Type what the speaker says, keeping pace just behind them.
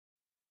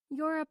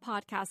You're a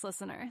podcast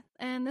listener,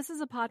 and this is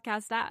a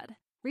podcast ad.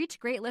 Reach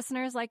great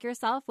listeners like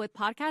yourself with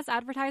podcast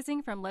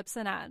advertising from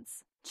Libsyn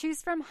Ads.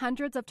 Choose from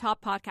hundreds of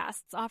top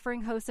podcasts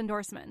offering host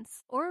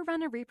endorsements, or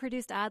run a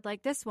reproduced ad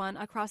like this one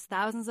across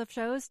thousands of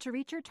shows to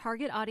reach your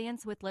target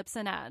audience with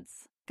Libsyn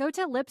Ads. Go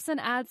to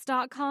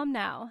libsynads.com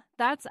now.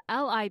 That's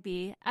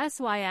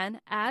LIBSYN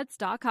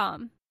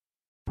ads.com.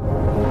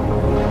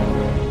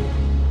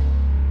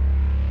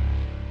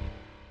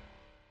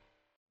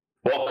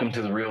 Welcome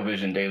to the Real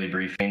Vision Daily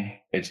Briefing.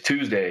 It's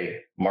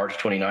Tuesday, March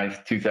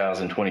 29th,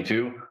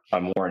 2022.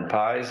 I'm Warren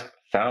Pies,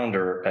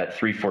 founder at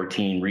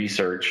 314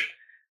 Research.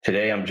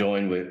 Today I'm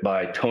joined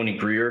by Tony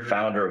Greer,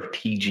 founder of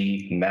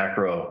TG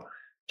Macro.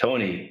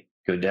 Tony,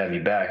 good to have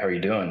you back. How are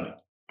you doing?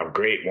 I'm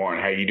great, Warren.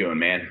 How are you doing,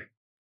 man?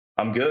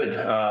 I'm good.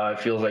 It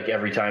feels like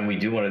every time we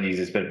do one of these,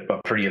 it's been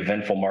a pretty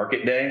eventful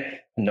market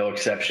day. No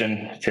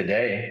exception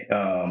today.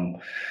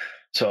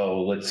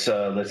 So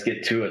let's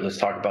get to it. Let's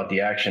talk about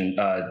the action.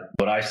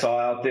 What I saw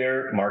out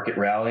there, market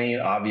rallying,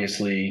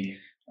 obviously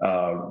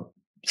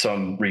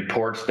some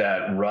reports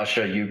that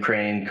Russia,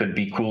 Ukraine could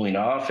be cooling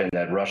off and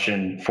that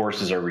Russian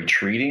forces are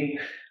retreating.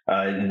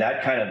 And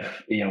that kind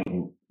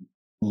of,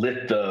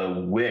 lit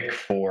the wick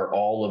for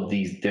all of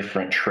these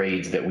different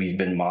trades that we've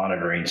been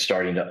monitoring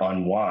starting to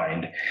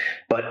unwind.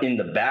 But in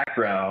the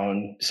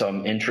background,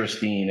 some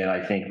interesting and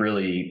I think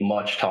really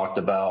much talked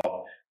about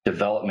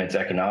developments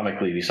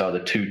economically. We saw the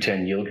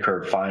 2-10 yield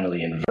curve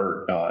finally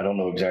invert. I don't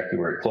know exactly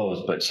where it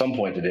closed, but at some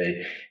point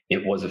today,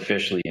 it was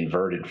officially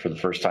inverted for the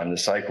first time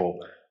this cycle,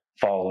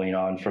 following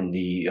on from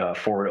the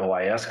forward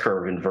OIS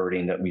curve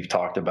inverting that we've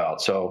talked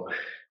about. So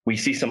we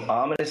see some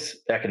ominous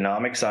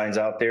economic signs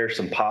out there,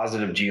 some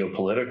positive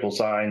geopolitical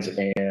signs,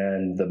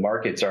 and the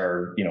markets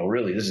are,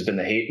 really, this has been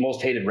the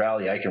most hated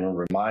rally I can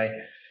remember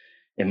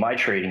in my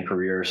trading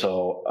career.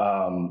 So,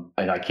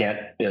 and I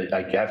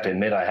have to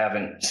admit, I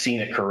haven't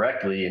seen it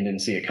correctly and didn't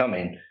see it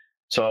coming.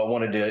 So I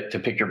wanted to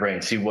pick your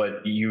brain, see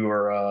what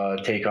your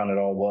take on it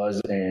all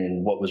was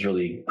and what was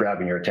really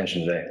grabbing your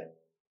attention today.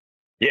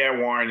 Yeah,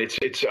 Warren,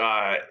 it's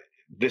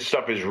this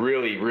stuff is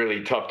really,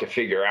 really tough to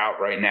figure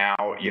out right now.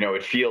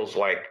 It feels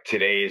like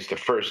today is the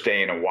first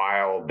day in a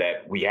while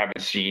that we haven't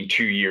seen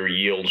 2-year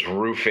yields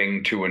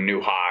roofing to a new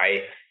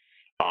high.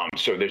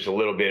 So there's a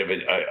little bit of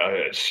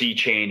a sea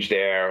change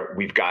there.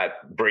 We've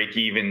got break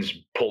evens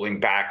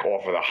pulling back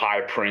off of the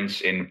high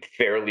prints in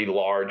fairly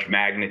large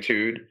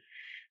magnitude.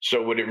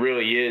 So what it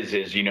really is,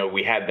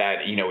 we had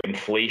that,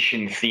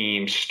 inflation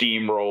theme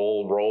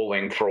steamroll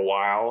rolling for a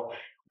while.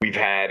 We've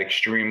had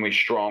extremely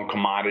strong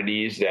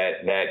commodities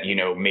that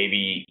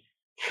maybe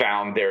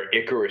found their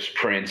Icarus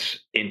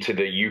prints into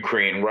the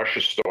Ukraine-Russia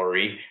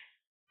story,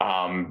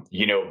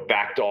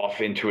 backed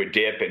off into a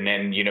dip. And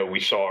then, we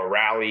saw a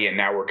rally and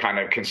now we're kind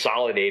of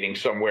consolidating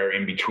somewhere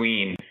in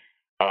between.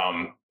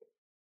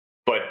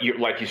 But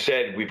like you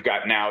said, we've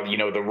got now,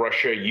 the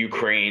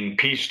Russia-Ukraine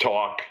peace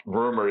talk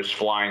rumors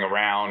flying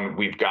around.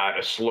 We've got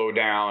a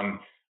slowdown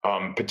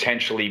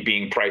potentially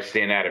being priced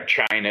in out of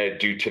China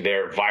due to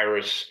their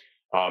virus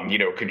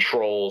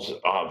controls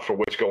for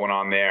what's going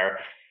on there.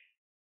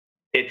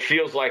 It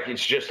feels like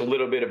it's just a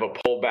little bit of a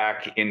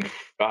pullback in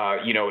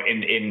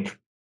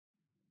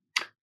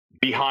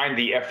behind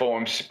the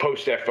FOMC,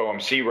 post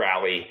FOMC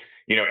rally.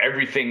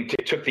 Everything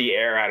took the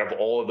air out of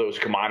all of those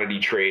commodity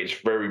trades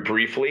very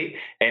briefly.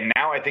 And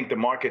now I think the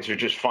markets are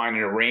just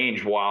finding a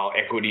range while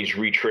equities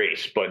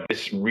retrace. But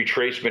this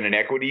retracement in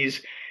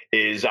equities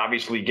is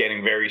obviously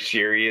getting very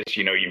serious.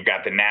 You've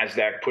got the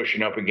NASDAQ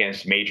pushing up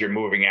against major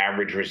moving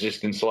average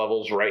resistance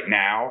levels right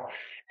now.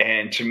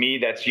 And to me,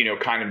 that's,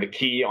 kind of the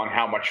key on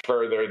how much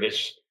further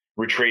this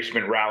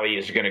retracement rally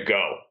is going to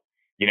go.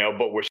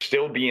 But we're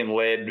still being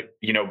led,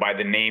 by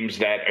the names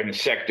that and the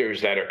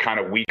sectors that are kind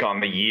of weak on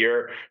the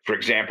year. For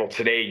example,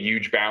 today,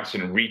 huge bounce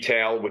in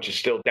retail, which is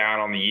still down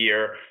on the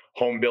year.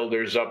 Home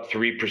builders up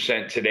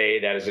 3% today.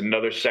 That is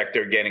another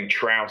sector getting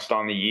trounced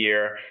on the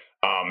year.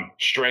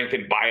 Strength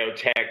in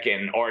biotech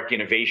and ARK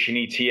Innovation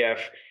ETF.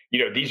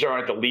 These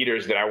aren't the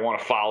leaders that I want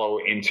to follow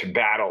into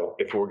battle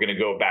if we're going to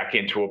go back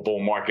into a bull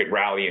market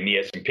rally in the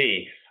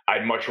S&P.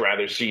 I'd much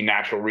rather see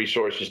natural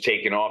resources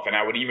taken off, and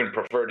I would even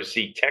prefer to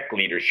see tech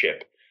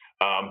leadership.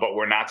 But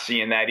we're not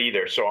seeing that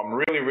either. So I'm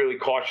really, really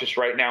cautious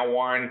right now,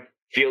 Warren.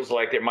 Feels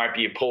like there might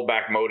be a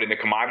pullback mode in the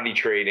commodity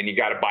trade, and you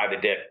got to buy the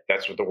dip.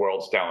 That's what the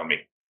world's telling me.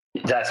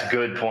 That's a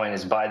good point,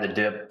 is buy the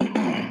dip.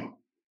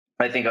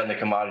 I think on the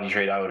commodity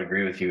trade, I would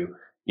agree with you.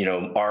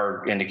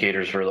 Our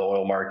indicators for the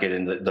oil market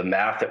and the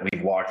math that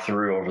we've walked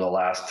through over the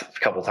last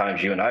couple of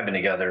times you and I've been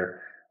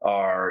together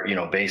are,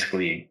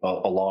 basically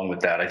along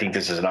with that. I think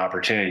this is an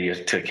opportunity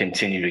to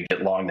continue to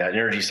get long that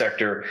energy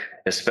sector,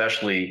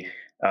 especially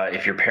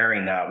if you're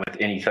pairing that with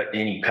any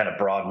kind of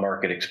broad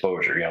market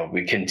exposure.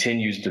 It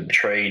continues to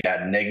trade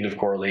at negative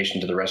correlation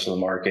to the rest of the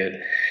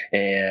market.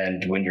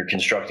 And when you're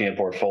constructing a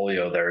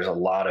portfolio, there's a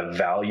lot of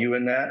value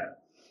in that.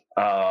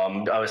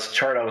 I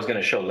was going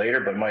to show later,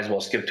 but might as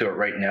well skip to it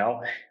right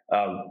now.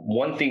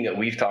 One thing that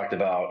we've talked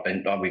about,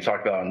 and we've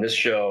talked about on this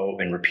show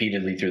and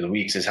repeatedly through the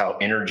weeks, is how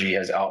energy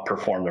has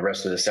outperformed the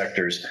rest of the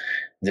sectors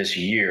this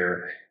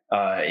year.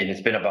 And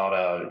it's been about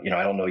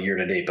I don't know year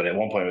to date, but at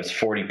one point it was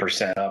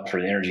 40% up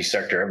for the energy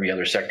sector. Every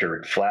other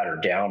sector flat or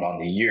down on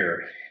the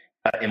year.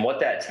 And what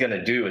that's going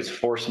to do is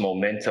force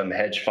momentum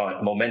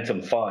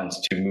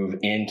funds to move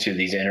into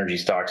these energy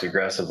stocks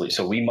aggressively.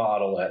 So we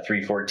model at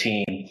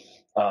 314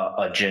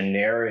 a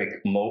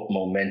generic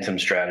momentum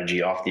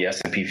strategy off the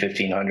S&P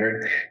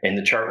 1500. And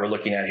the chart we're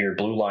looking at here,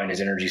 blue line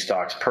is energy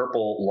stocks,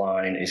 purple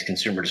line is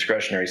consumer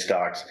discretionary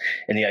stocks.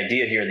 And the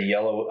idea here, the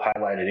yellow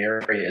highlighted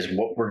area, is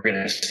what we're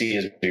going to see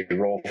as we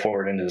roll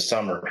forward into the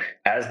summer.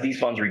 As these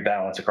funds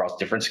rebalance across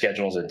different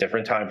schedules at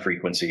different time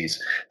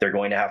frequencies, they're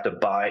going to have to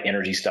buy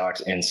energy stocks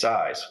in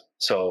size.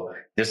 So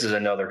this is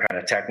another kind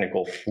of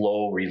technical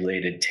flow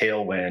related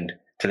tailwind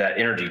to that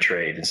energy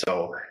trade. And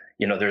so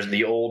there's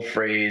the old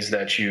phrase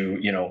that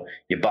you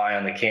buy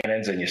on the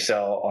cannons and you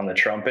sell on the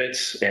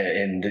trumpets,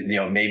 and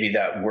maybe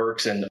that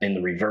works in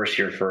the reverse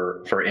here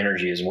for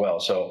energy as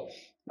well. So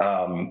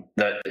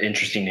that's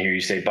interesting to hear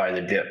you say buy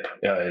the dip.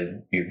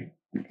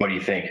 What do you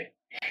think?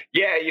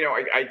 Yeah,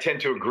 I tend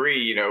to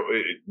agree.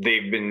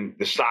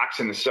 The stocks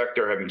in the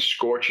sector have been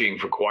scorching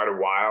for quite a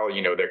while.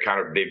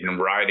 They've been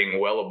riding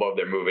well above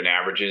their moving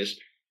averages.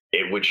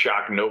 It would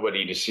shock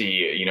nobody to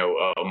see,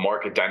 a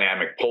market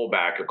dynamic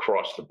pullback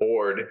across the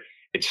board.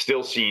 It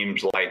still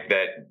seems like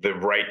that the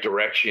right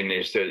direction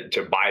is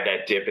to buy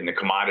that dip in the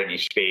commodity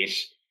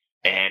space,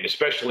 and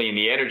especially in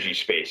the energy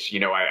space.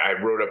 I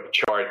wrote up a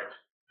chart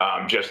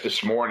just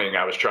this morning.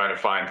 I was trying to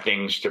find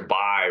things to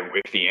buy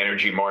if the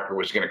energy market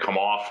was going to come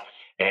off.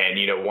 And,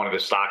 one of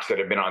the stocks that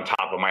have been on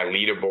top of my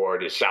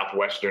leaderboard is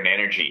Southwestern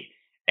Energy.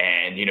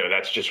 And,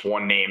 that's just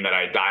one name that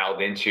I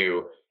dialed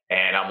into.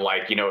 And I'm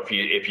like,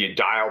 if you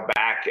dial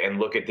back and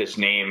look at this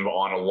name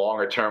on a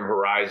longer term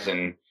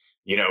horizon,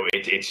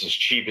 it's as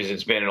cheap as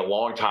it's been in a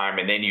long time.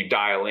 And then you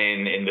dial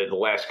in the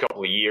last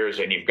couple of years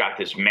and you've got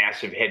this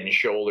massive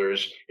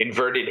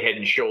inverted head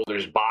and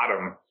shoulders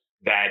bottom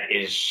that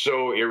is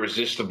so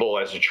irresistible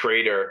as a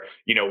trader,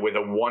 with a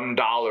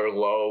 $1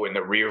 low in the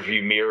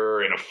rearview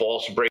mirror and a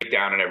false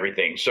breakdown and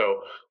everything.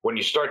 So when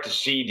you start to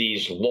see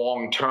these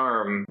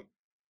long-term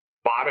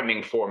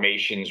bottoming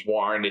formations,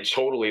 Warren, it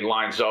totally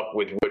lines up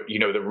with what,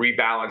 the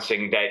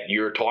rebalancing that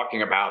you're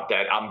talking about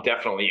that I'm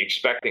definitely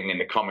expecting in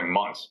the coming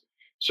months.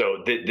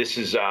 So this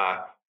is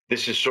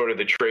sort of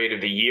the trade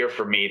of the year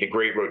for me, the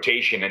great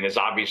rotation, and there's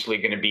obviously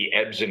going to be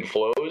ebbs and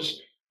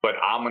flows, but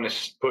I'm going to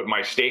put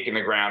my stake in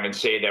the ground and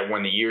say that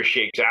when the year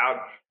shakes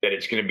out, that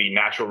it's going to be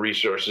natural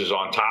resources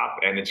on top,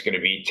 and it's going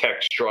to be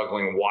tech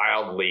struggling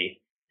wildly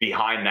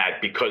behind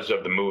that because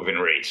of the move in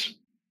rates.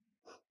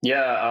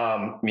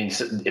 Yeah,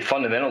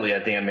 fundamentally, I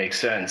think it makes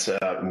sense.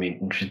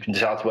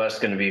 Southwest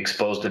is going to be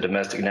exposed to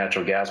domestic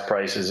natural gas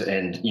prices.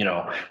 And,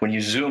 when you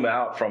zoom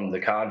out from the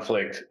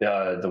conflict,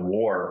 the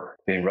war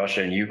between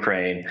Russia and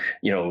Ukraine,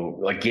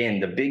 again,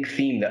 the big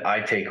theme that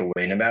I take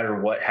away, no matter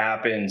what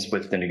happens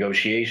with the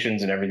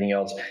negotiations and everything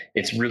else,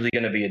 it's really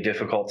going to be a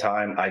difficult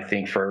time, I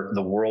think, for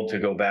the world to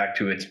go back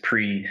to its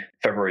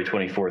pre-February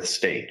 24th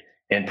state.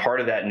 And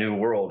part of that new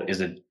world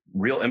is a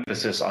real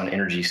emphasis on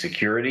energy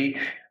security.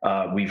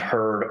 We've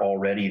heard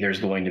already there's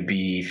going to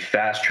be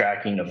fast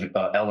tracking of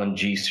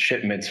LNG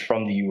shipments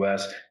from the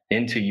U.S.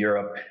 into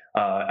Europe.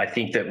 I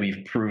think that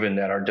we've proven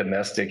that our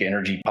domestic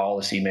energy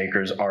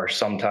policymakers are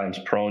sometimes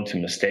prone to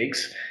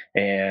mistakes.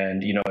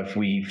 And, if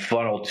we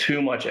funnel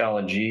too much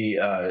LNG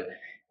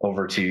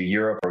over to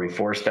Europe, or we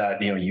force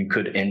that, you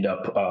could end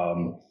up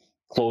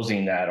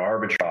closing that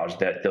arbitrage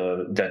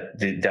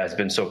that has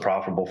been so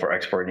profitable for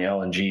exporting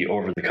LNG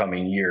over the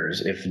coming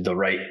years, if the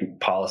right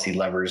policy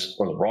levers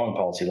or the wrong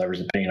policy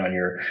levers, depending on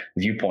your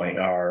viewpoint,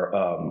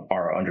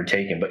 are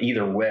undertaken. But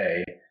either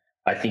way,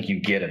 I think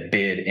you get a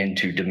bid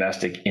into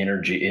domestic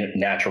energy,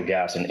 natural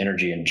gas, and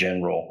energy in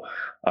general,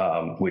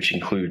 which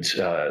includes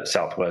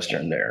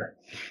Southwestern there.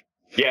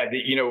 Yeah,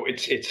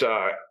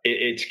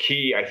 it's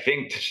key, I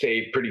think, to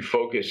stay pretty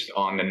focused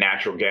on the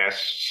natural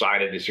gas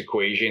side of this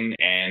equation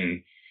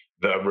and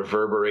the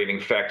reverberating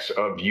effects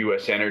of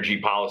U.S. energy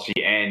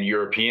policy and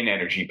European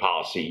energy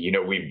policy.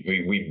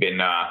 We've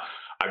been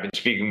I've been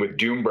speaking with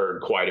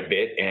Doomberg quite a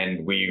bit,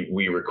 and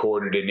we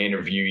recorded an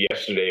interview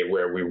yesterday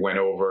where we went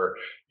over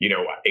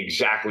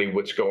exactly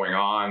what's going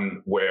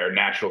on, where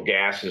natural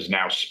gas is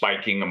now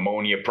spiking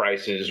ammonia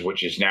prices,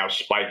 which is now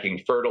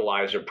spiking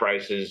fertilizer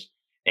prices,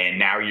 and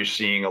now you're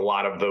seeing a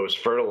lot of those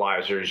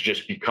fertilizers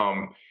just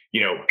become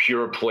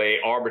pure play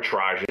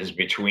arbitrages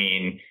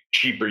between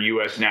cheaper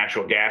U.S.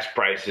 natural gas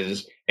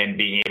prices and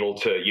being able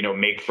to,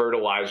 make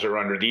fertilizer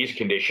under these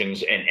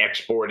conditions and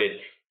export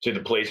it to the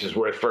places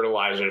where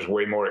fertilizer is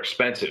way more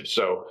expensive.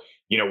 So,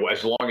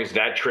 as long as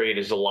that trade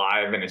is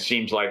alive, and it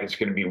seems like it's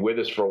going to be with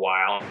us for a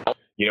while,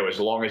 as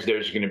long as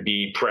there's going to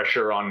be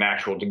pressure on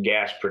natural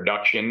gas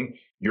production,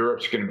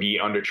 Europe's going to be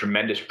under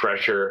tremendous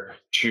pressure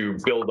to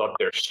build up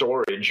their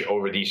storage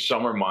over these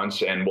summer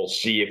months, and we'll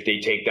see if they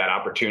take that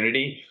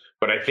opportunity.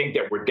 But I think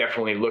that we're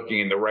definitely looking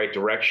in the right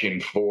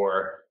direction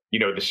for,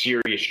 the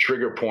serious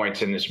trigger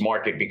points in this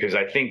market, because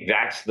I think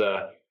that's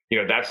the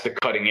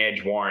cutting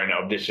edge, Warren,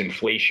 of this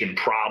inflation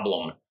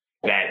problem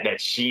that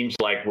seems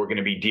like we're going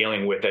to be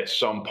dealing with at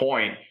some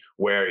point,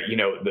 where,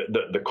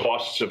 the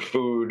costs of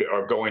food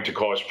are going to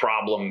cause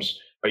problems,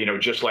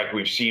 just like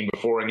we've seen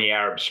before in the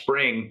Arab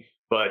Spring,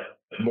 but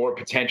more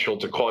potential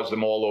to cause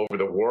them all over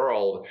the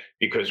world,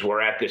 because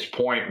we're at this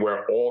point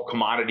where all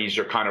commodities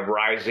are kind of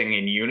rising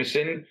in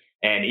unison.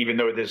 And even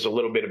though there's a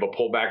little bit of a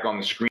pullback on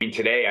the screen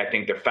today, I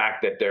think the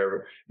fact that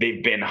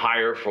they've been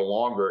higher for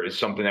longer is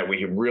something that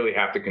we really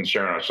have to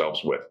concern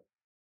ourselves with.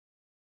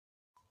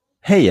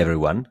 Hey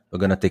everyone, we're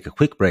going to take a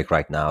quick break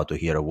right now to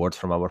hear a word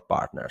from our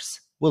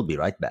partners. We'll be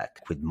right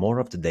back with more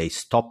of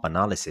today's top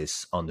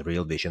analysis on the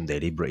Real Vision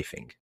Daily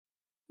Briefing.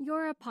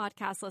 You're a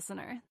podcast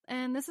listener,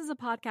 and this is a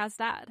podcast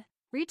ad.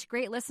 Reach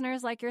great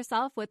listeners like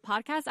yourself with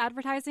podcast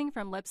advertising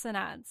from Libsyn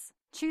Ads.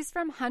 Choose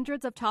from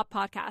hundreds of top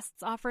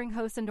podcasts offering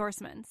host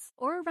endorsements,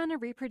 or run a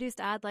reproduced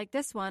ad like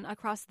this one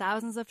across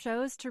thousands of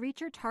shows to reach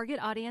your target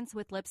audience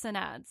with Libsyn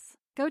Ads.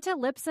 Go to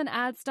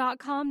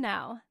libsynads.com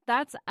now.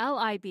 That's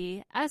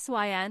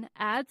LIBSYN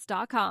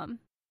ads.com.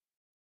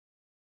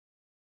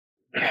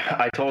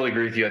 I totally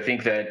agree with you. I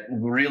think that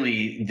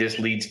really this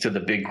leads to the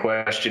big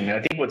question. And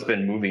I think what's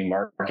been moving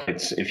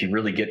markets, if you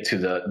really get to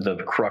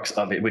the crux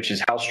of it, which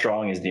is how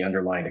strong is the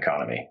underlying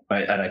economy.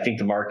 Right? And I think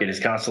the market is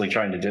constantly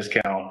trying to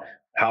discount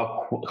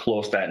how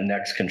close that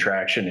next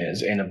contraction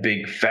is. And a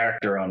big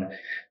factor on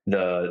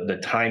the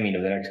timing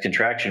of the next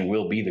contraction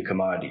will be the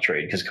commodity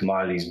trade, because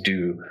commodities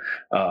do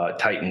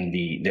tighten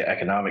the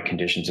economic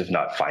conditions, if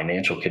not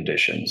financial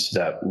conditions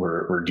that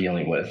we're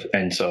dealing with.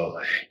 And so,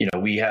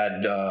 we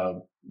had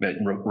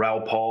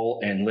Raoul Pal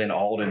and Lynn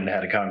Alden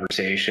had a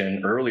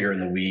conversation earlier in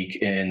the week,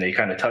 and they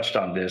kind of touched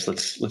on this.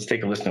 Let's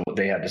take a listen to what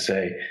they had to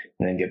say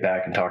and then get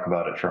back and talk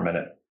about it for a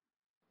minute.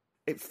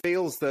 It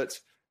feels that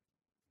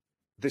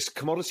this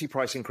commodity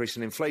price increase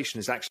in inflation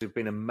has actually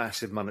been a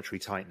massive monetary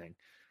tightening.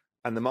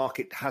 And the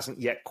market hasn't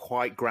yet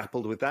quite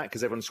grappled with that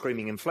because everyone's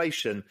screaming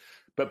inflation.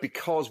 But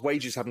because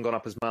wages haven't gone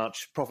up as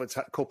much,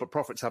 corporate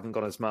profits haven't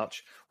gone as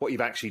much, what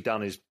you've actually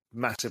done is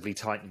massively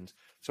tightened.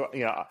 So,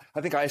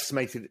 I think I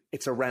estimated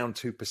it's around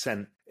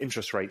 2%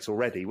 interest rates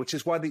already, which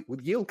is why the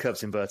yield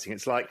curve's inverting.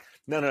 It's like,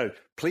 no,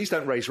 please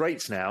don't raise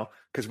rates now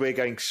because we're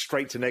going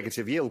straight to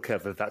negative yield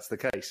curve if that's the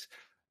case.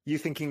 You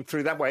thinking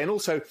through that way. And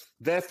also,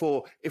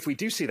 therefore, if we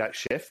do see that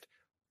shift,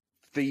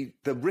 the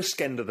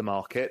risk end of the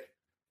market,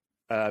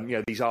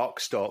 these ARK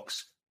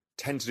stocks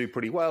tend to do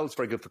pretty well. It's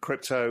very good for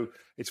crypto.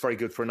 It's very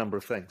good for a number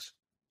of things.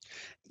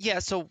 Yeah,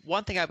 so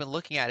one thing I've been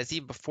looking at is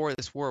even before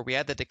this war, we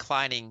had the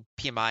declining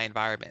PMI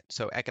environment,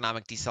 so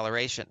economic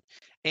deceleration.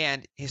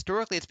 And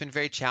historically, it's been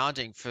very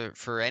challenging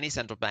for any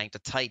central bank to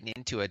tighten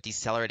into a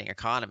decelerating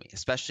economy,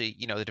 especially,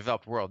 the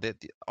developed world.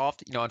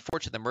 Often,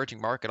 unfortunately, the emerging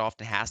market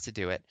often has to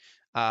do it.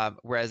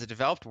 Whereas the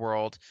developed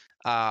world,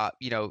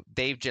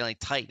 they've generally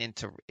tightened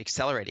into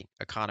accelerating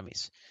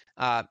economies.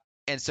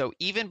 And so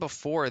even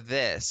before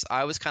this,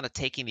 I was kind of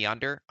taking the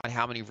under on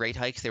how many rate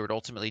hikes they would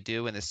ultimately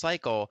do in this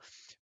cycle,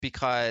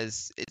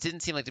 because it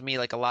didn't seem like to me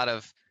like a lot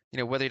of,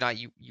 whether or not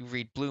you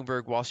read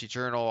Bloomberg, Wall Street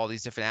Journal, all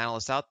these different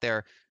analysts out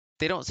there,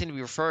 they don't seem to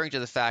be referring to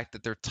the fact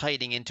that they're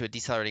tightening into a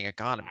decelerating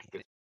economy.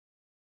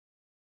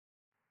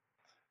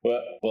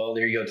 Well,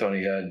 there you go,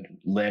 Tony.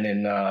 Lynn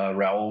and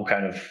Raoul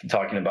kind of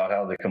talking about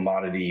how the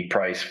commodity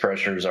price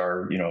pressures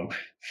are,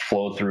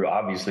 flowed through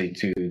obviously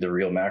to the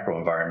real macro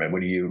environment.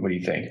 What do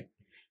you think?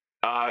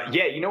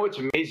 What's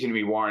amazing to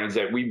me, Warren, is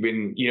that we've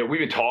been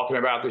talking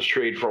about this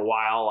trade for a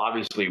while.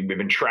 Obviously, we've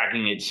been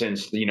tracking it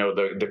since,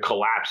 the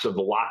collapse of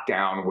the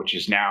lockdown, which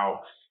is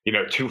now,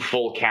 2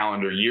 full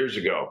calendar years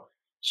ago.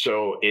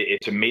 So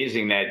it's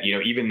amazing that,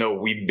 even though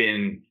we've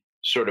been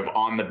sort of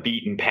on the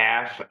beaten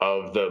path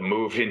of the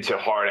move into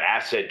hard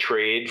asset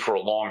trade for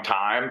a long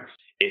time,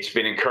 it's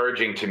been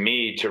encouraging to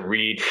me to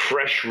read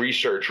fresh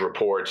research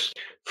reports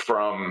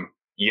from,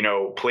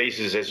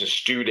 places as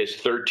astute as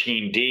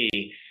 13D.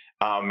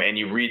 And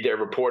you read their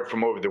report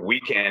from over the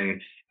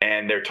weekend,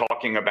 and they're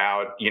talking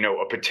about,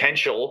 a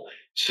potential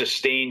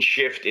sustained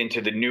shift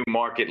into the new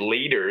market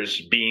leaders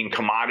being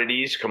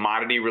commodities,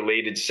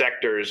 commodity-related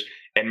sectors,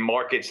 and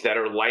markets that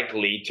are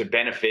likely to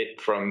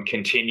benefit from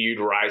continued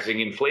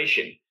rising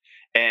inflation.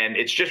 And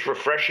it's just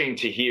refreshing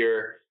to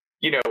hear,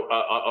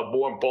 a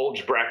more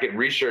bulge bracket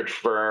research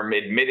firm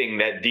admitting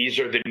that these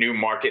are the new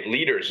market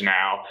leaders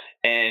now,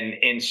 and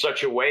in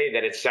such a way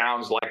that it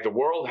sounds like the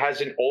world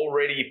hasn't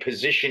already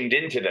positioned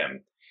into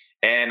them.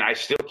 And I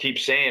still keep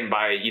saying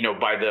by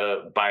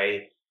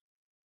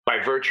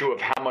virtue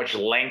of how much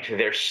length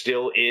there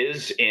still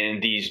is in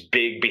these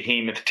big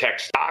behemoth tech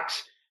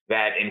stocks,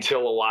 that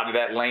until a lot of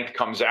that length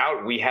comes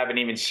out, we haven't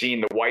even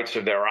seen the whites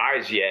of their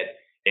eyes yet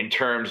in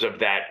terms of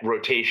that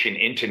rotation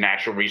into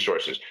natural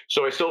resources.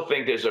 So I still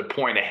think there's a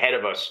point ahead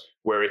of us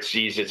where it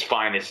sees its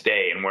finest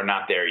day, and we're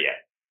not there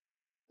yet.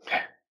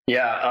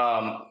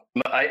 Yeah,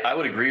 I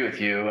would agree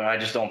with you. I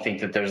just don't think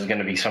that there's going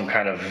to be some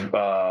kind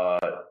of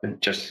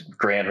just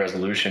grand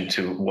resolution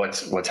to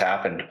what's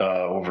happened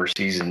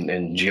overseas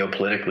and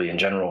geopolitically in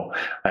general.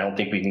 I don't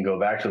think we can go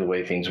back to the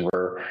way things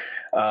were.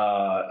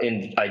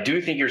 And I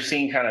do think you're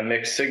seeing kind of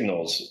mixed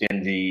signals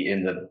in the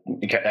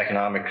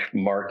economic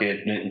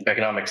market,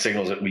 economic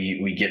signals that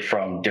we get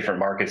from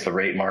different markets, the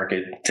rate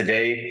market.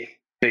 Today,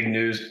 big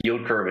news,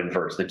 yield curve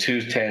inverts, the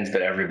 2s, 10s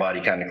that everybody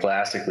kind of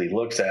classically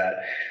looks at.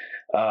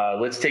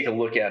 Let's take a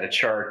look at a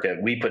chart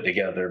that we put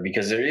together,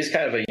 because there is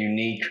kind of a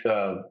unique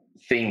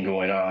thing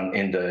going on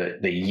in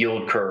the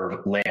yield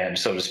curve land,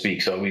 so to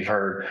speak. So we've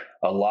heard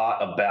a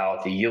lot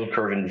about the yield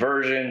curve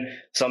inversion.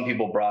 Some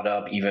people brought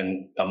up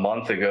even a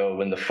month ago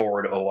when the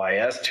forward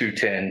OIS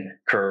 210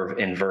 curve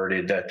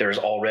inverted that there's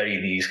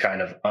already these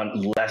kind of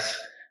less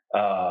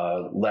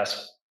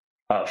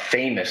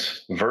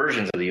famous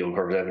versions of the yield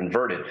curve that have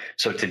inverted.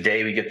 So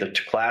today we get the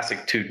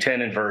classic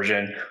 210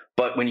 inversion.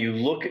 But when you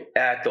look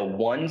at the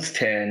 1s,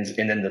 10s,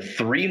 and then the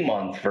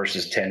 3-month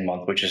versus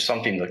 10-month, which is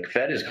something the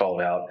Fed has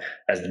called out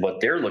as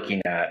what they're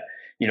looking at,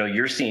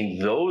 you're seeing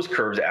those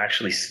curves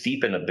actually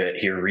steepen a bit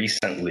here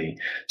recently.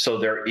 So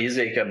there is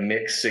a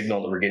mixed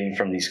signal that we're getting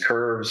from these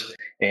curves,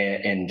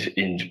 and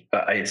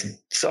it's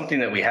something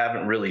that we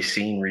haven't really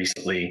seen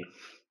recently.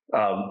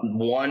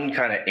 One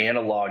kind of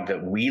analog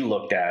that we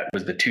looked at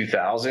was the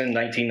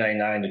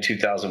 1999 to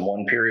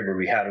 2001 period, where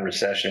we had a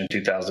recession in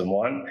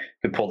 2001.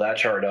 You pull that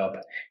chart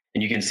up,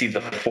 and you can see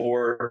the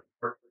 4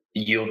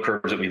 yield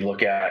curves that we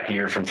look at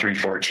here from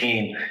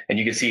 314, and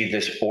you can see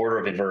this order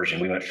of inversion.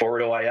 We went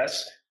forward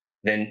OIS,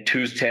 then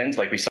 2s, 10s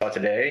like we saw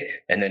today,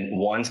 and then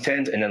 1s,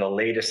 10s, and then the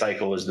latest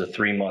cycle is the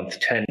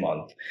 3-month,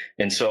 10-month.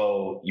 And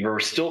so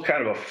you're still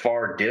kind of a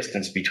far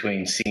distance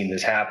between seeing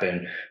this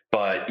happen.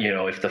 But,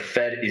 if the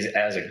Fed is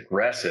as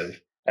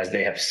aggressive as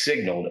they have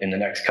signaled in the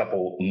next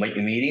couple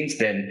meetings,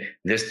 then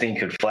this thing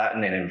could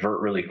flatten and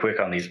invert really quick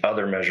on these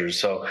other measures.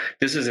 So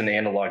this is an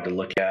analog to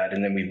look at.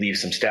 And then we leave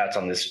some stats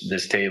on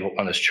this table,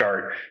 on this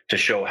chart, to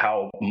show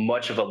how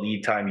much of a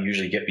lead time you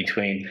usually get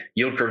between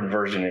yield curve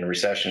inversion and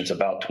recession. It's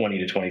about 20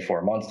 to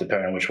 24 months,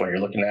 depending on which one you're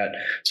looking at.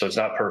 So it's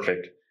not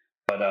perfect.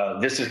 But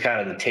this is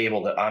kind of the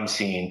table that I'm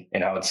seeing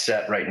and how it's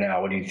set right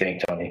now. What do you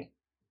think, Tony?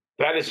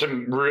 That is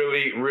some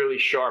really, really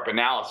sharp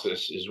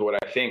analysis, is what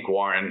I think,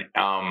 Warren.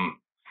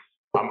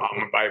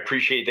 I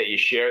appreciate that you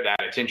share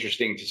that. It's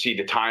interesting to see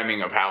the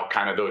timing of how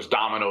kind of those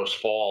dominoes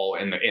fall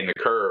in the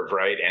curve,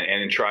 right?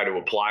 And try to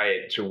apply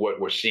it to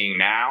what we're seeing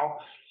now.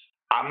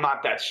 I'm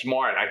not that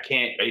smart. I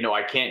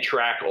can't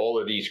track all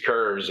of these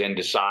curves and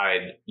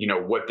decide,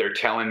 what they're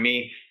telling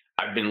me.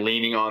 I've been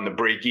leaning on the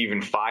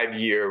break-even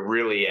 5-year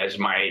really as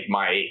my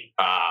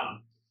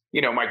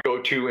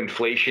go-to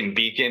inflation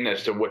beacon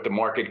as to what the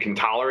market can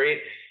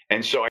tolerate.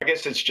 And so I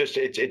guess it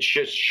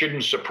just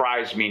shouldn't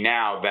surprise me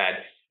now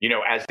that,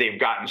 as they've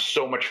gotten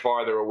so much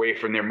farther away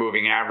from their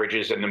moving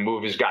averages and the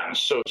move has gotten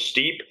so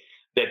steep,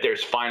 that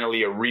there's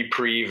finally a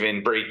reprieve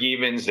in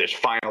break-evens. There's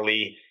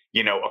finally,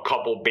 a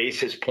couple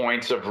basis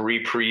points of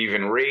reprieve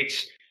in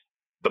rates.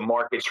 The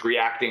market's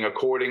reacting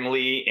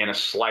accordingly in a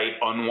slight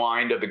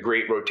unwind of the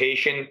great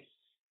rotation.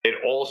 It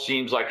all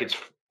seems like it's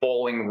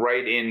falling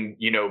right in,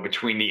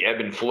 between the ebb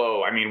and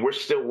flow. I mean, we're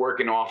still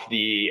working off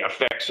the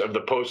effects of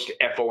the post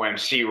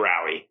FOMC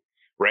rally,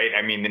 right?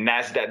 I mean, the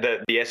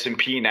Nasdaq, the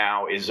S&P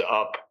now is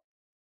up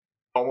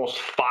almost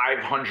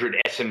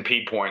 500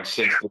 S&P points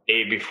since the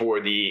day before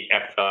the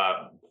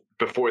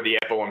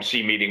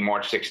FOMC meeting,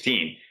 March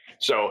 16.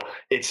 So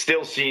it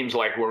still seems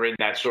like we're in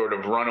that sort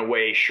of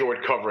runaway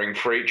short covering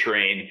freight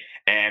train,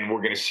 and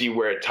we're going to see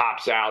where it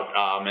tops out,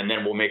 and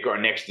then we'll make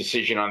our next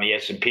decision on the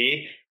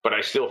S&P. But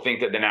I still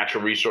think that the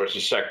natural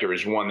resources sector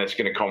is one that's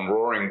going to come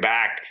roaring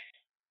back,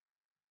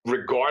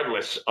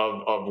 regardless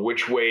of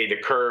which way the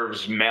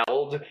curves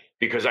meld,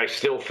 because I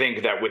still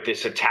think that with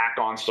this attack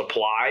on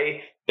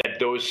supply, that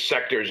those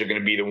sectors are going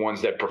to be the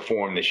ones that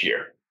perform this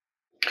year.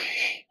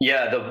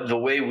 Yeah, the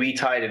way we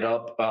tied it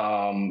up,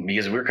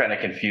 because we're kind of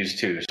confused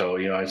too. So,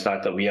 it's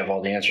not that we have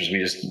all the answers. We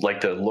just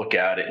like to look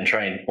at it and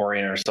try and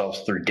orient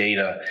ourselves through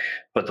data.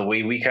 But the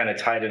way we kind of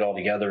tied it all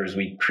together is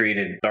we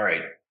created, all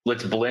right,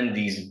 let's blend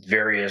these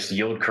various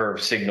yield curve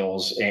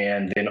signals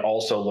and then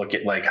also look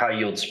at like high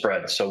yield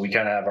spreads. So we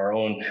kind of have our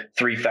own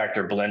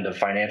 3-factor blend of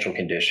financial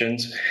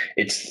conditions.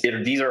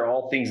 These are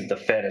all things that the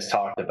Fed has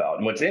talked about.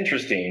 And what's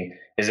interesting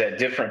is at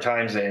different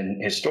times and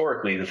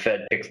historically, the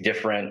Fed picks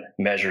different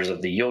measures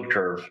of the yield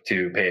curve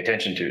to pay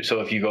attention to.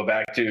 So if you go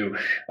back to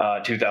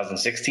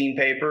 2016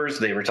 papers,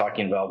 they were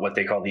talking about what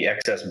they call the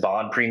excess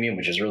bond premium,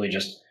 which is really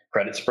just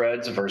credit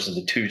spreads versus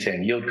the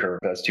 2-10 yield curve.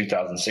 That's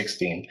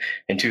 2016.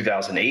 In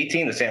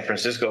 2018, the San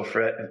Francisco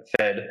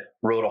Fed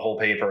wrote a whole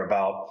paper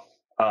about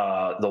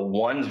the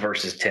 1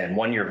 versus 10,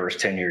 1-year versus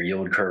 10-year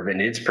yield curve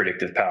and its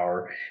predictive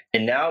power.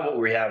 And now what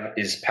we have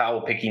is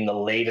Powell picking the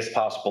latest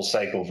possible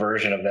cycle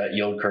version of that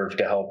yield curve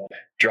to help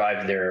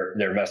drive their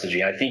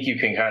messaging. I think you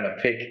can kind of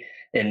pick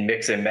and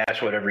mix and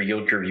match whatever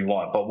yield curve you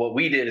want. But what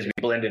we did is we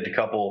blended a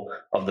couple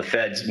of the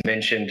Fed's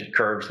mentioned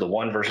curves, the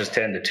 1 versus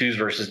 10, the 2s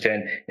versus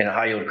 10, and the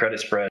high yield credit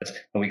spreads.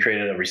 And we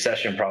created a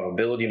recession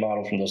probability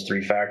model from those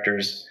 3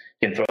 factors.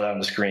 You can throw that on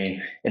the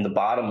screen. And the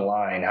bottom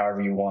line,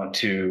 however you want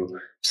to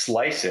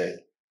slice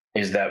it,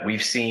 is that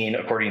we've seen,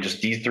 according to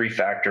just these 3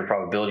 factor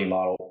probability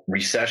model,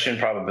 recession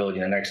probability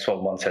in the next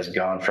 12 months has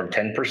gone from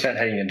 10%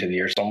 heading into the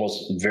year, so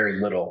almost very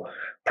little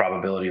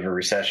probability of a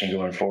recession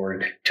going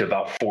forward, to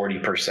about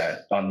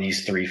 40% on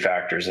these 3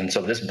 factors. And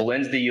so this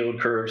blends the yield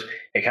curves.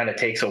 It kind of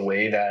takes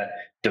away that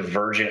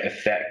divergent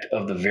effect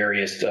of the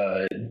various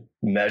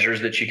measures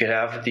that you could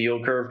have with the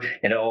yield curve.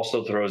 And it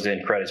also throws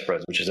in credit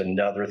spreads, which is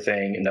another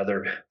thing,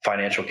 another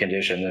financial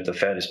condition that the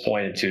Fed has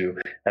pointed to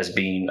as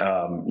being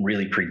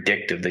really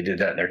predictive. They did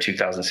that in their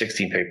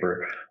 2016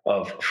 paper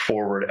of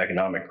forward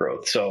economic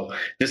growth. So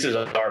this is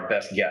our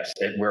best guess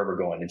at where we're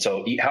going. And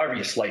so however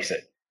you slice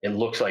it, it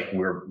looks like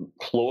we're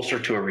closer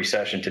to a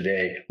recession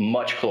today,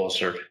 much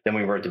closer than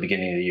we were at the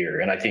beginning of the year.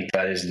 And I think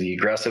that is the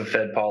aggressive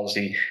Fed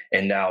policy,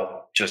 and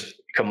now just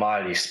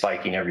commodities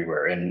spiking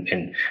everywhere.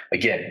 And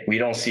again, we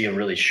don't see a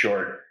really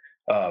short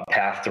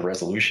path to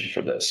resolution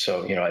for this.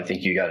 So, I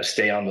think you got to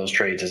stay on those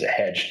trades as a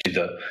hedge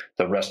to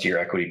the rest of your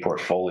equity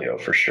portfolio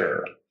for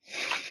sure.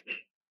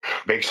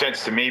 Makes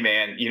sense to me,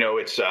 man.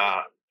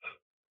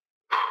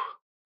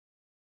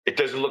 It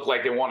doesn't look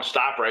like they want to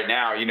stop right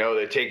now.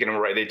 They're taking them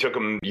right. They took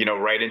them,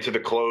 right into the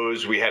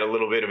close. We had a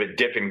little bit of a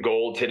dip in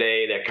gold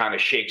today that kind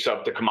of shakes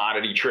up the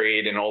commodity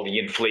trade and all the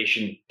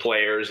inflation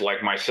players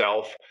like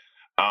myself.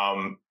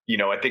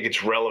 I think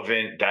it's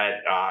relevant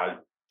that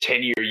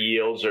 10-year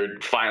yields are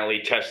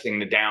finally testing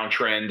the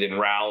downtrend in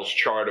Raoul's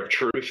chart of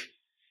truth.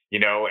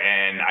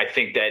 And I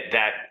think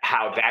that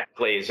how that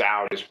plays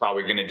out is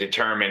probably going to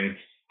determine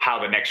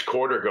how the next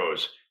quarter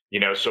goes.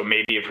 So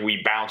maybe if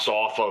we bounce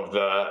off of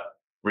the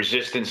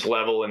resistance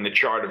level in the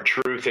chart of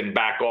truth and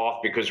back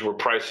off because we're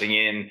pricing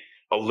in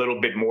a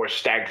little bit more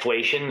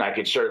stagflation, I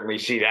could certainly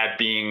see that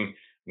being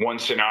one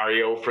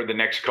scenario for the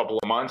next couple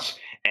of months.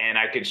 And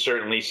I could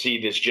certainly see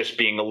this just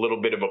being a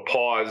little bit of a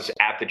pause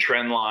at the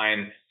trend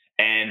line,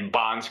 and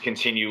bonds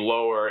continue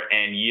lower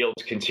and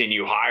yields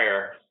continue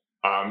higher,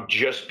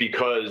 just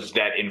because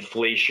that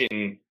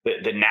inflation,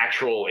 the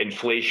natural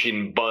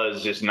inflation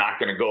buzz is not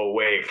going to go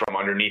away from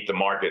underneath the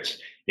markets.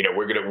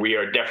 We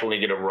are definitely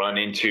going to run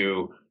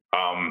into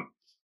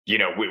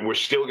we're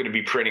still going to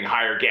be printing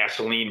higher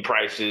gasoline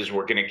prices.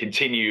 We're going to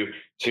continue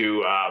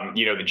to,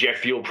 the jet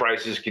fuel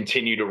prices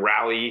continue to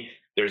rally.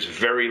 There's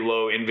very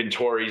low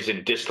inventories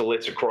and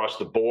distillates across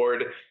the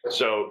board.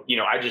 So,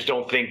 I just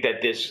don't think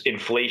that this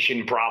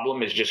inflation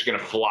problem is just going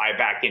to fly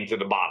back into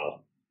the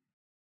bottle.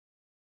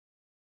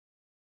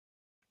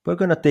 We're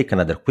going to take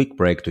another quick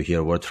break to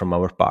hear word from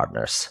our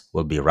partners.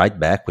 We'll be right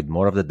back with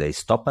more of the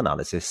day's top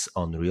analysis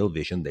on Real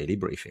Vision Daily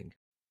Briefing.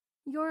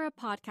 You're a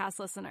podcast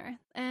listener,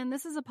 and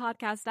this is a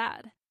podcast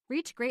ad.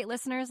 Reach great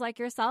listeners like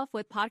yourself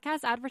with podcast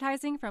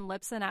advertising from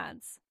Libsyn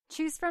Ads.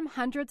 Choose from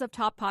hundreds of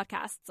top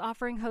podcasts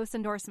offering host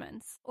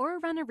endorsements, or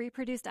run a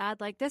reproduced ad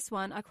like this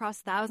one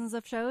across thousands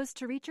of shows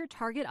to reach your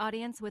target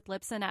audience with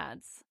Libsyn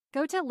Ads.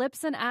 Go to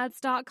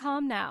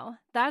libsynads.com now.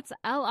 That's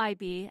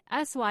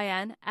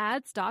LIBSYN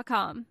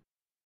ads.com.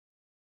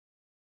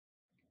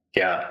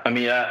 Yeah,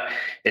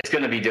 it's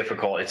going to be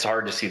difficult. It's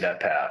hard to see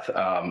that path.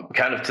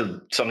 Kind of to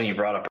something you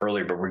brought up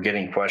earlier, but we're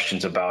getting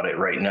questions about it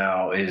right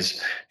now,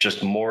 is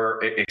just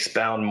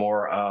expound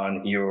more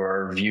on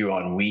your view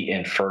on wheat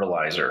and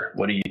fertilizer.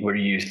 What are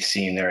you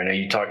seeing there? I know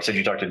you said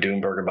you talked to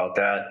Doomberg about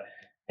that,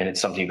 and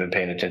it's something you've been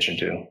paying attention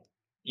to.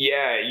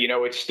 Yeah,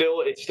 it's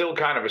still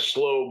kind of a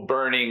slow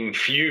burning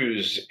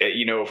fuse,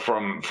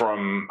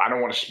 from I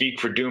don't want to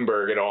speak for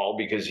Doomberg at all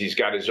because he's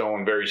got his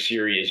own very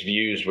serious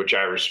views, which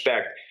I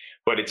respect.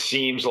 But it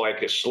seems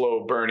like a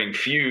slow burning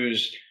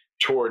fuse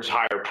towards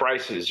higher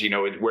prices.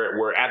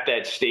 We're at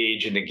that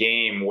stage in the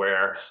game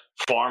where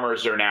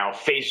farmers are now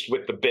faced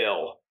with the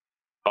bill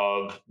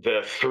of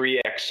the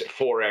 3x,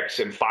 4x,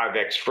 and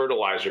 5x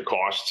fertilizer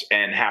costs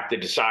and have to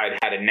decide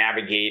how to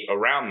navigate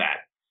around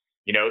that.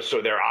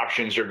 So their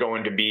options are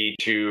going to be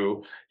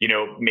to,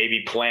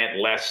 maybe plant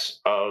less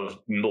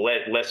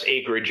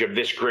acreage of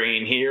this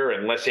grain here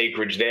and less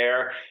acreage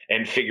there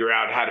and figure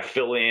out how to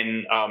fill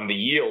in the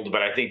yield.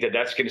 But I think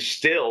that's going to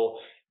still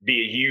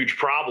be a huge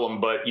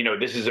problem. But,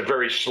 this is a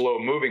very slow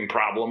moving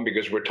problem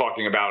because we're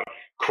talking about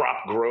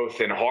crop growth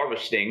and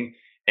harvesting.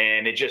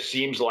 And it just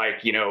seems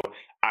like,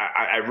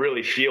 I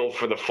really feel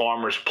for the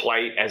farmer's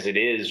plight as it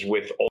is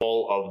with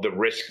all of the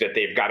risk that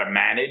they've got to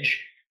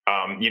manage.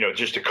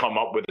 Just to come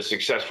up with a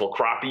successful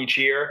crop each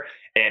year.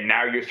 And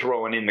now you're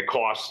throwing in the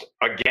cost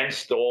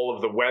against all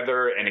of the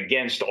weather and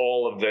against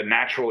all of the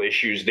natural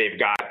issues they've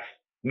got.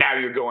 Now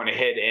you're going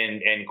ahead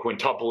and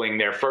quintupling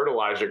their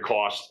fertilizer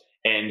costs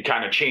and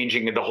kind of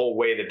changing the whole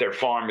way that their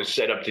farm is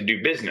set up to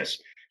do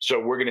business. So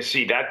we're going to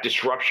see that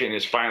disruption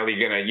is finally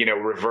going to,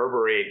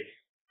 reverberate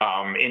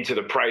into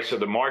the price of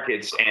the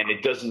markets. And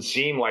it doesn't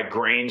seem like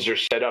grains are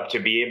set up to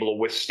be able to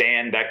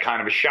withstand that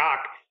kind of a shock,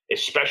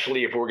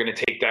 especially if we're going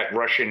to take that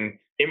Russian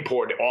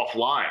import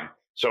offline.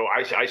 So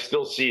I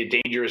still see a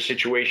dangerous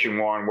situation,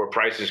 Warren, where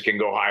prices can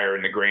go higher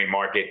in the grain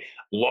market,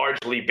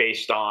 largely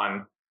based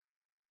on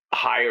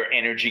higher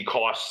energy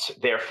costs,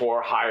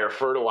 therefore higher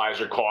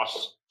fertilizer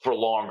costs for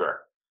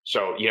longer.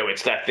 So,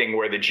 it's that thing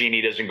where the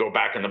genie doesn't go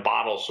back in the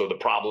bottle, so the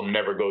problem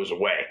never goes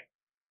away.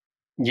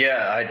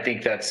 Yeah, I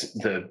think that's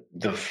the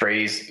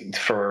phrase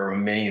for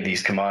many of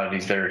these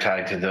commodities that are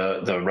tied to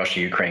the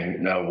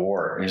Russia-Ukraine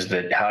war, is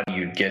that how do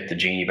you get the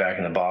genie back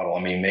in the bottle? I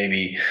mean,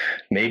 maybe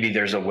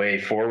there's a way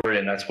forward,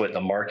 and that's what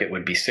the market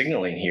would be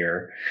signaling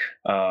here.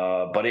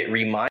 But it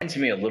reminds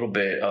me a little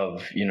bit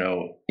of,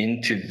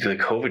 into the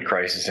COVID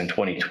crisis in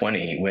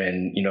 2020,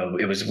 when,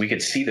 we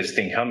could see this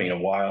thing coming a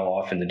while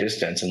off in the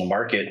distance, and the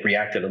market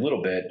reacted a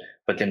little bit,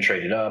 but then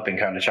traded up and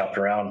kind of chopped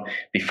around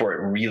before it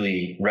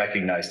really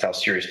recognized how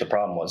serious the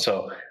problem was.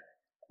 So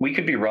we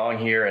could be wrong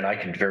here, and I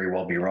could very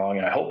well be wrong,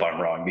 and I hope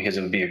I'm wrong, because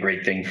it would be a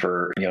great thing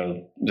for,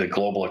 the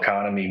global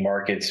economy,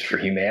 markets, for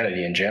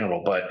humanity in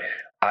general. But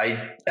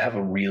I have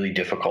a really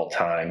difficult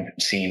time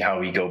seeing how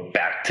we go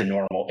back to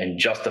normal and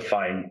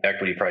justifying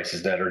equity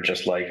prices that are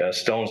just like a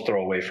stone's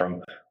throw away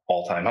from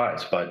all-time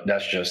highs. But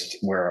that's just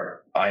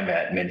where I'm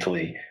at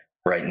mentally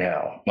right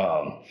now.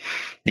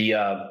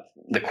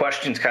 The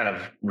question's kind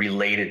of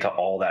related to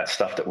all that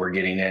stuff that we're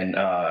getting in.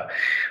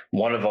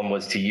 One of them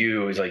was to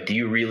you, is like, do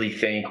you really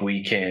think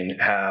we can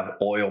have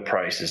oil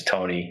prices,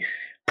 Tony,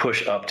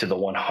 push up to the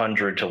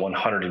 $100 to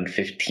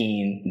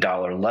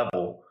 $115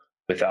 level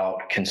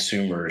without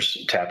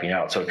consumers tapping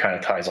out? So it kind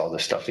of ties all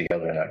this stuff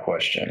together in that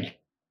question.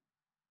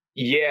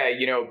 Yeah,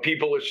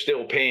 people are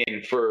still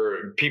paying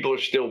for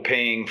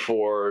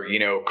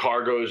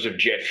cargoes of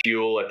jet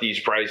fuel at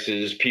these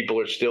prices. People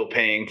are still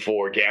paying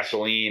for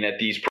gasoline at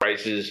these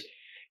prices.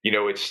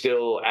 It's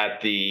still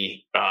at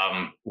the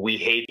we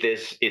hate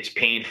this, it's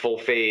painful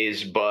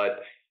phase,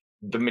 but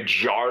the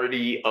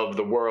majority of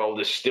the world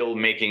is still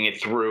making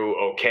it through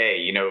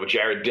okay.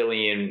 Jared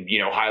Dillian,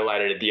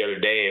 highlighted it the other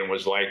day and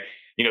was like,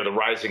 the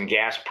rising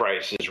gas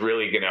price is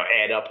really going to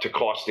add up to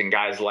costing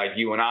guys like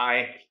you and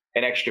I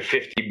an extra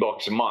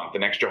 $50 a month,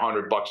 an extra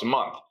 $100 a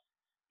month.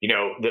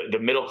 The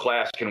middle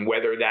class can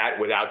weather that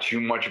without too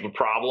much of a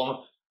problem.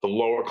 The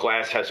lower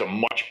class has a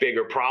much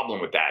bigger problem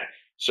with that.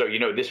 So,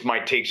 this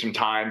might take some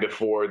time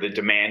before the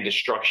demand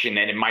destruction,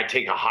 and it might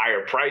take a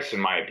higher price, in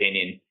my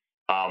opinion,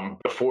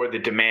 before the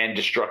demand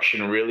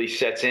destruction really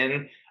sets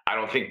in. I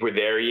don't think we're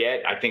there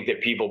yet. I think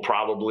that people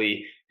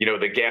probably,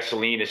 the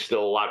gasoline is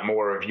still a lot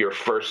more of your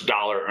first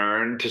dollar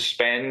earned to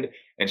spend.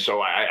 And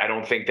so I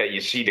don't think that you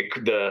see the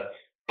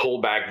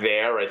pullback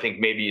there. I think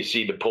maybe you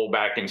see the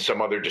pullback in some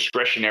other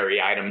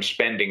discretionary item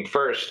spending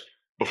first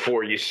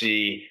before you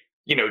see,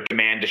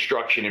 demand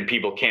destruction and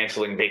people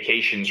canceling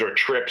vacations or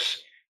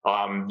trips,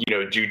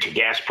 due to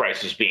gas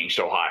prices being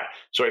so high.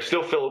 So I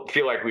still feel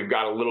like we've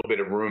got a little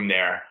bit of room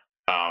there,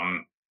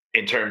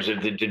 in terms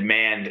of the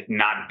demand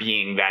not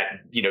being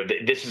that,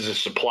 this is a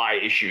supply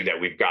issue that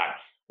we've got,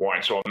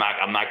 Warren. So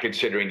I'm not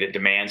considering the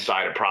demand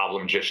side a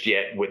problem just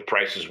yet with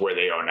prices where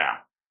they are now.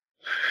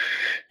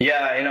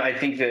 Yeah, and I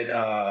think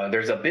that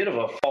there's a bit of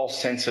a false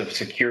sense of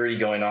security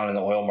going on in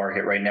the oil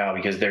market right now,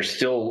 because there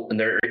is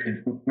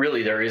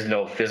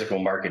no physical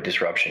market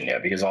disruption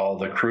yet, because all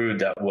the crude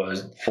that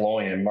was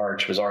flowing in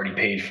March was already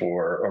paid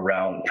for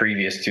around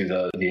previous to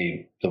the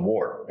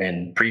war,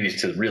 and previous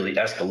to the really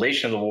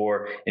escalation of the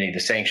war, any of the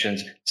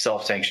sanctions,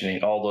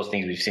 self-sanctioning, all those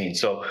things we've seen.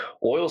 So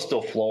oil's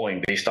still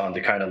flowing based on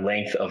the kind of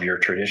length of your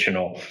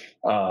traditional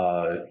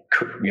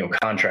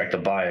contract to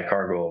buy a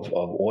cargo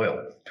of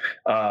oil.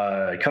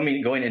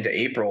 Going into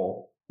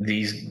April,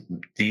 these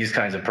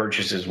kinds of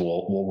purchases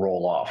will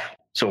roll off.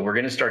 So we're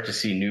going to start to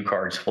see new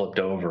cards flipped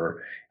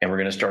over, and we're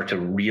going to start to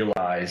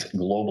realize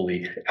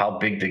globally how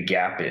big the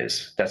gap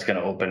is. That's going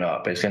to open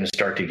up. It's going to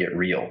start to get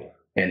real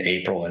in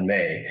April and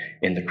May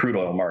in the crude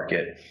oil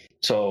market.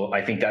 So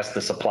I think that's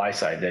the supply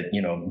side that,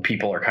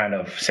 people are kind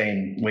of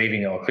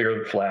waving a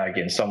clear flag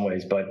in some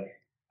ways, but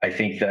I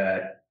think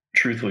that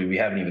truthfully, we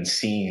haven't even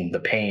seen the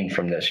pain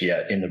from this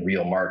yet in the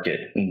real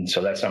market. And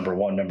so that's number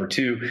one. Number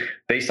two,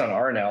 based on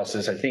our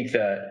analysis, I think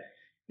that,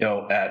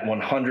 at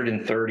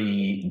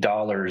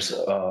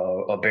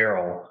 $130 a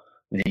barrel,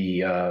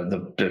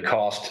 the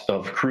cost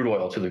of crude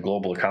oil to the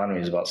global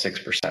economy is about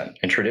 6%.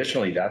 And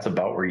traditionally, that's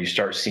about where you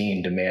start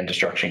seeing demand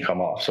destruction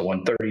come off. So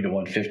 130 to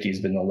 150 has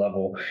been the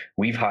level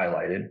we've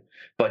highlighted.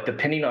 But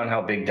depending on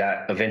how big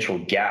that eventual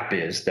gap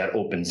is that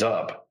opens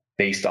up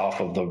based off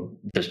of the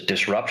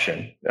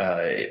disruption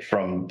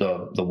from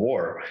the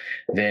war,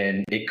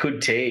 then it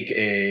could take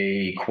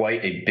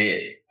quite a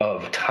bit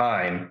of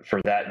time for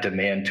that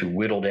demand to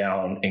whittle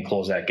down and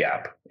close that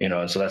gap.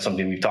 And so that's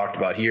something we've talked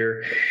about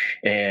here.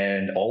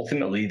 And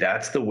ultimately,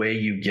 that's the way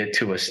you get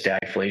to a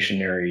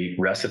stagflationary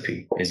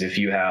recipe, is if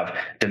you have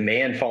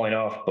demand falling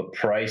off, but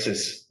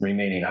prices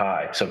remaining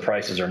high. So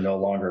prices are no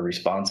longer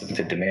responsive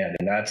to demand.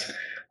 And that's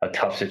a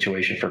tough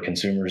situation for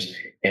consumers.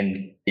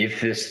 And if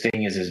this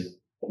thing is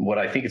what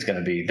I think it's going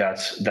to be,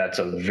 that's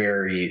a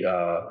very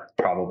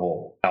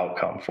probable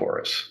outcome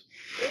for us.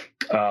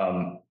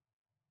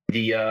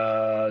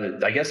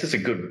 I guess it's a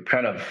good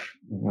kind of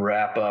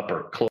wrap up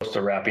or close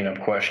to wrapping up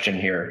question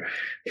here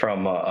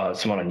from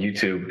someone on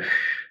YouTube.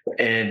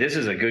 And this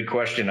is a good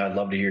question. I'd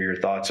love to hear your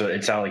thoughts.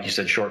 It sounded like you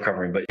said short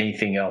covering, but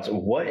anything else?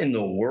 What in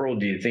the world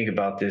do you think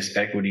about this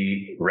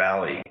equity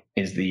rally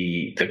is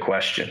the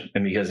question?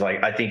 And because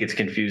I think it's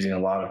confusing a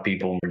lot of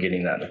people, and we're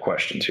getting that in the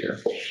questions here.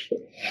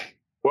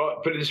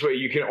 Well, put it this way,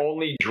 you can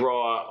only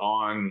draw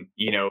on,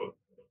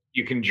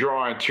 you can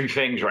draw on two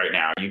things right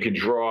now. You can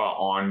draw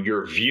on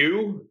your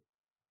view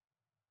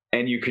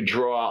and you could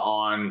draw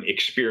on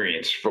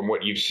experience from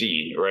what you've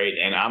seen, right?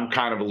 And I'm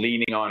kind of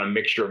leaning on a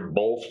mixture of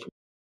both.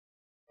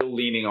 Still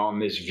leaning on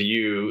this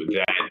view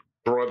that,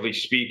 broadly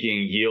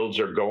speaking, yields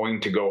are going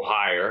to go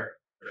higher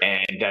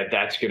and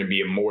that's going to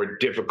be a more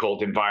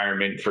difficult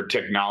environment for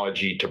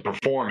technology to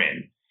perform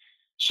in.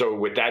 So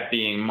with that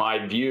being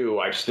my view,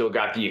 I've still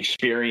got the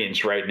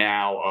experience right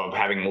now of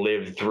having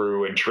lived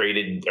through and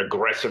traded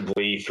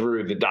aggressively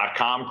through the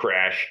 .com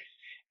crash.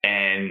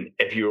 And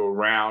if you were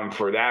around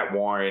for that,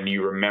 Warren,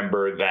 you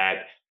remember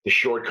that the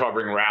short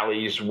covering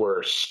rallies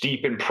were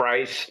steep in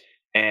price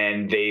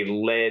and they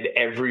led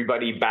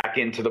everybody back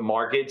into the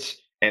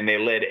markets and they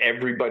led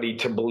everybody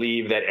to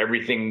believe that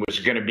everything was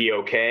going to be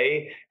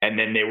okay. And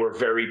then they were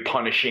very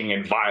punishing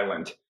and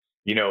violent,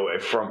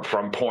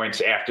 from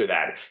points after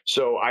that.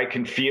 So I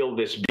can feel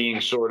this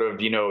being sort of,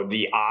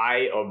 the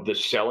eye of the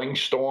selling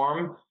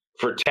storm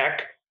for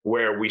tech,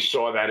 where we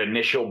saw that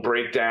initial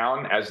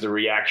breakdown as the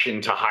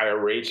reaction to higher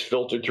rates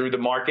filtered through the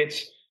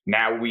markets.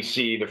 Now we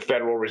see the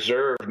Federal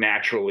Reserve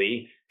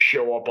naturally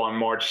show up on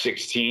March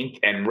 16th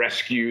and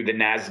rescue the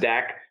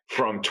NASDAQ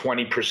from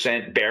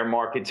 20% bear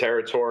market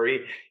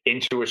territory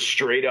into a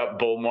straight up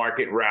bull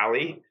market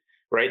rally,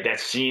 right? That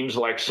seems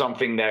like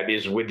something that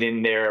is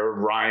within their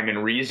rhyme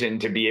and reason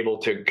to be able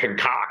to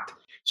concoct.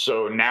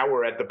 So now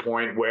we're at the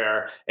point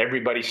where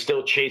everybody's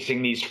still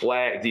chasing these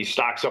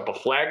stocks up a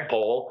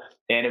flagpole,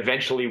 and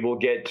eventually we'll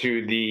get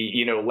to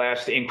the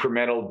last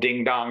incremental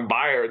ding dong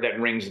buyer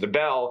that rings the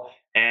bell,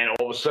 and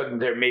all of a sudden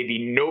there may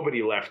be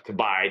nobody left to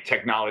buy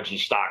technology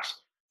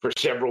stocks for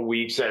several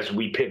weeks as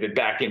we pivot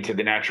back into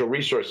the natural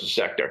resources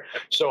sector.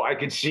 So I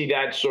could see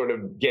that sort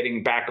of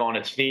getting back on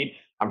its feet.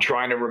 I'm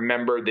trying to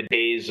remember the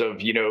days of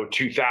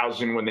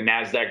 2000 when the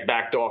NASDAQ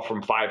backed off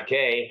from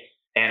 5K.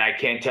 And I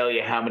can't tell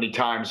you how many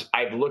times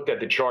I've looked at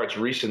the charts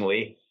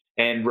recently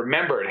and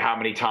remembered how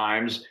many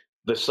times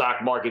the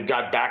stock market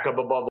got back up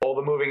above all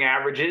the moving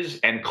averages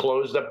and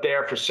closed up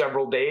there for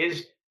several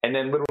days and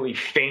then literally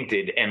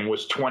fainted and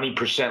was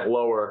 20%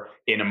 lower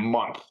in a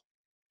month.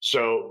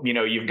 So,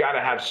 you've got to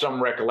have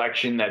some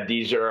recollection that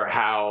these are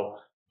how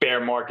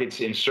bear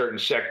markets in certain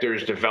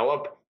sectors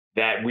develop,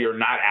 that we are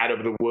not out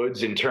of the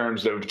woods in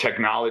terms of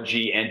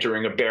technology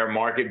entering a bear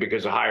market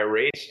because of higher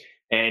rates.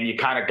 And you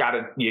kind of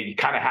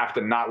have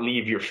to not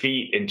leave your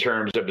feet in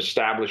terms of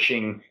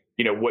establishing,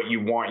 what you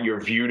want your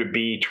view to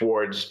be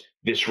towards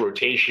this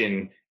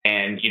rotation,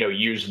 and,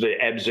 use the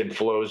ebbs and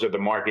flows of the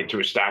market to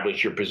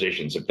establish your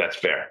positions, if that's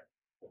fair.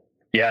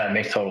 Yeah, it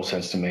makes total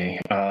sense to me.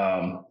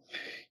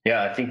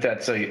 I think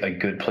that's a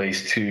good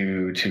place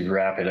to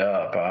wrap it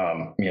up.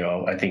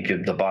 I think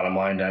the bottom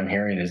line that I'm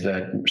hearing is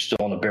that we're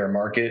still in a bear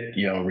market.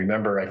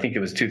 Remember, I think it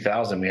was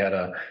 2000. We had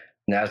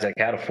NASDAQ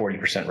had a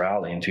 40%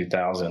 rally in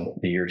 2000,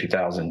 the year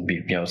 2000,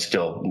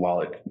 still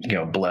while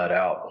it, bled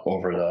out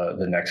over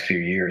the next few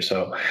years.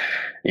 So,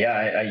 you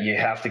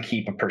have to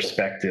keep a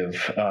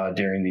perspective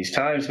during these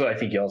times, but I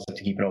think you also have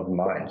to keep an open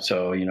mind.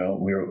 So,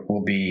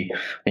 we'll be, I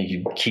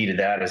think key to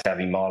that is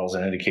having models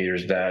and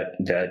indicators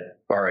that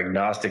are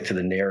agnostic to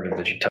the narrative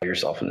that you tell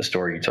yourself and the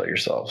story you tell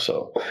yourself.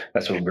 So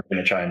that's what we're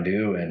going to try and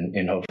do.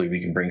 And hopefully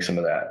we can bring some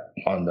of that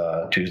on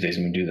the Tuesdays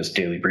when we do this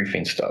daily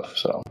briefing stuff.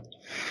 So.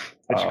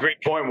 That's a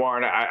great point,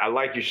 Warren. I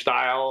like your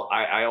style.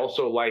 I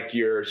also like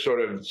your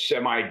sort of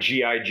semi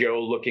G.I. Joe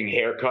looking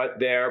haircut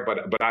there,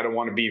 but I don't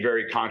want to be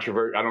very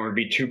controversial. I don't want to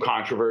be too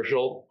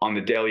controversial on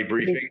the daily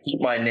briefing.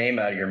 Keep my name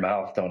out of your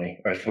mouth, Tony.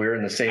 Or if we're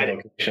in the same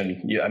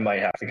location, I might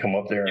have to come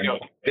up there.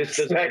 This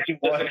doesn't have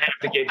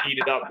to get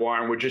heated up,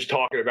 Warren. We're just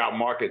talking about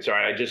markets. All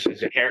right. It's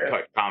a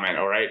haircut comment.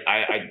 All right.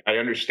 I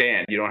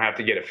understand. You don't have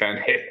to get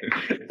offended.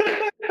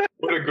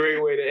 What a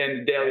great way to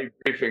end the daily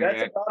briefing. That's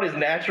man. About as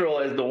natural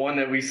as the one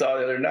that we saw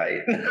the other night.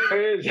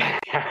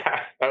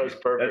 That was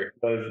perfect.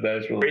 That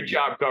was really great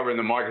job covering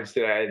the markets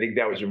today. I think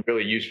that was a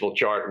really useful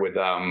chart with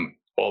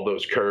all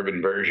those curve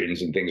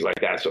inversions and things like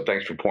that. So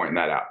thanks for pointing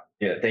that out.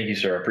 Yeah, thank you,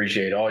 sir.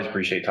 Appreciate it. Always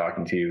appreciate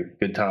talking to you.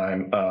 Good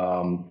time.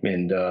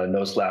 And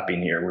no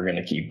slapping here. We're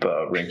gonna keep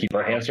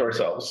our hands to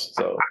ourselves.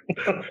 So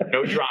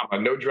no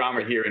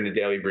drama here in the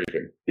daily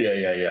briefing.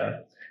 Yeah.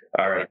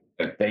 All right.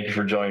 Thank you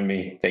for joining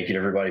me. Thank you to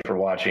everybody for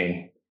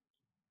watching.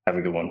 Have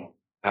a good one.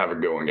 Have a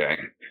good one, gang.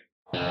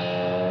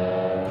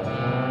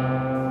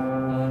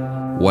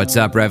 What's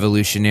up,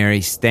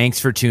 revolutionaries? Thanks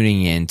for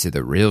tuning in to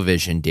the Real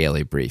Vision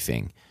Daily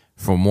Briefing.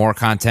 For more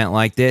content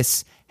like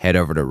this, head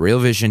over to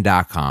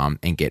realvision.com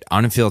and get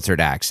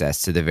unfiltered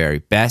access to the very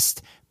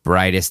best,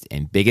 brightest,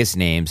 and biggest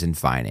names in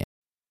finance.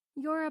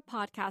 You're a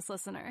podcast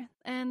listener,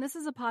 and this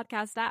is a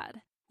podcast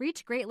ad.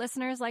 Reach great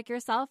listeners like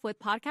yourself with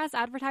podcast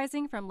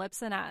advertising from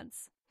Libsyn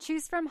Ads.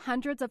 Choose from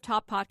hundreds of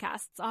top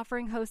podcasts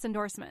offering host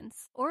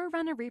endorsements, or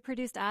run a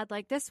reproduced ad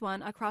like this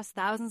one across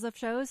thousands of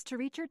shows to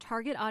reach your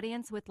target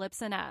audience with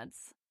Libsyn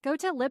Ads. Go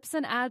to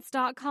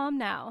libsynads.com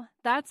now.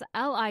 That's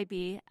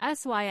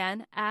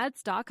LIBSYN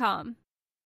ads.com.